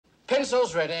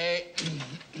Pencils ready.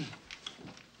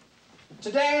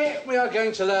 Today we are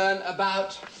going to learn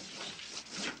about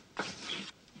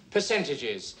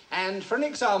percentages. And for an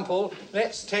example,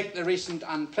 let's take the recent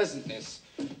unpleasantness.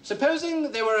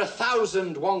 Supposing there were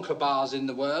 1,000 Wonka bars in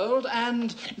the world,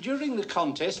 and during the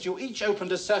contest you each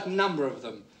opened a certain number of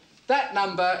them. That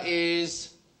number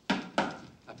is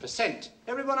a percent.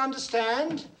 Everyone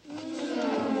understand?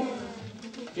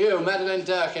 You, Madeline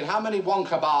Durkin, how many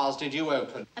Wonka bars did you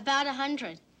open? About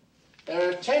 100. There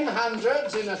are 10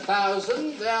 hundreds in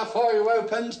 1,000, therefore you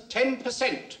opened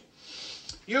 10%.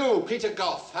 You, Peter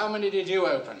Goff, how many did you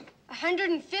open?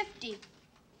 150.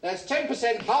 That's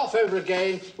 10% half over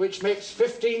again, which makes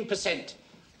 15%.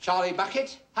 Charlie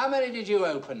Bucket, how many did you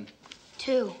open?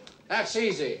 2. That's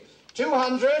easy.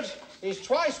 200 is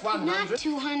twice 100. Not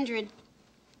 200,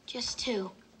 just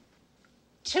 2.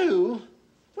 2?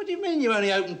 What do you mean you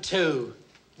only opened 2?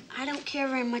 I don't care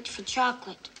very much for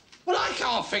chocolate. Well, I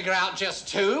can't figure out just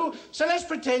 2, so let's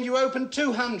pretend you opened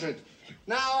 200.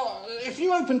 Now, if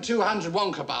you opened 200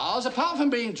 Wonka bars, apart from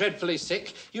being dreadfully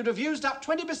sick, you'd have used up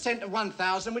 20% of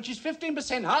 1,000, which is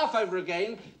 15% half over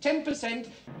again, 10%.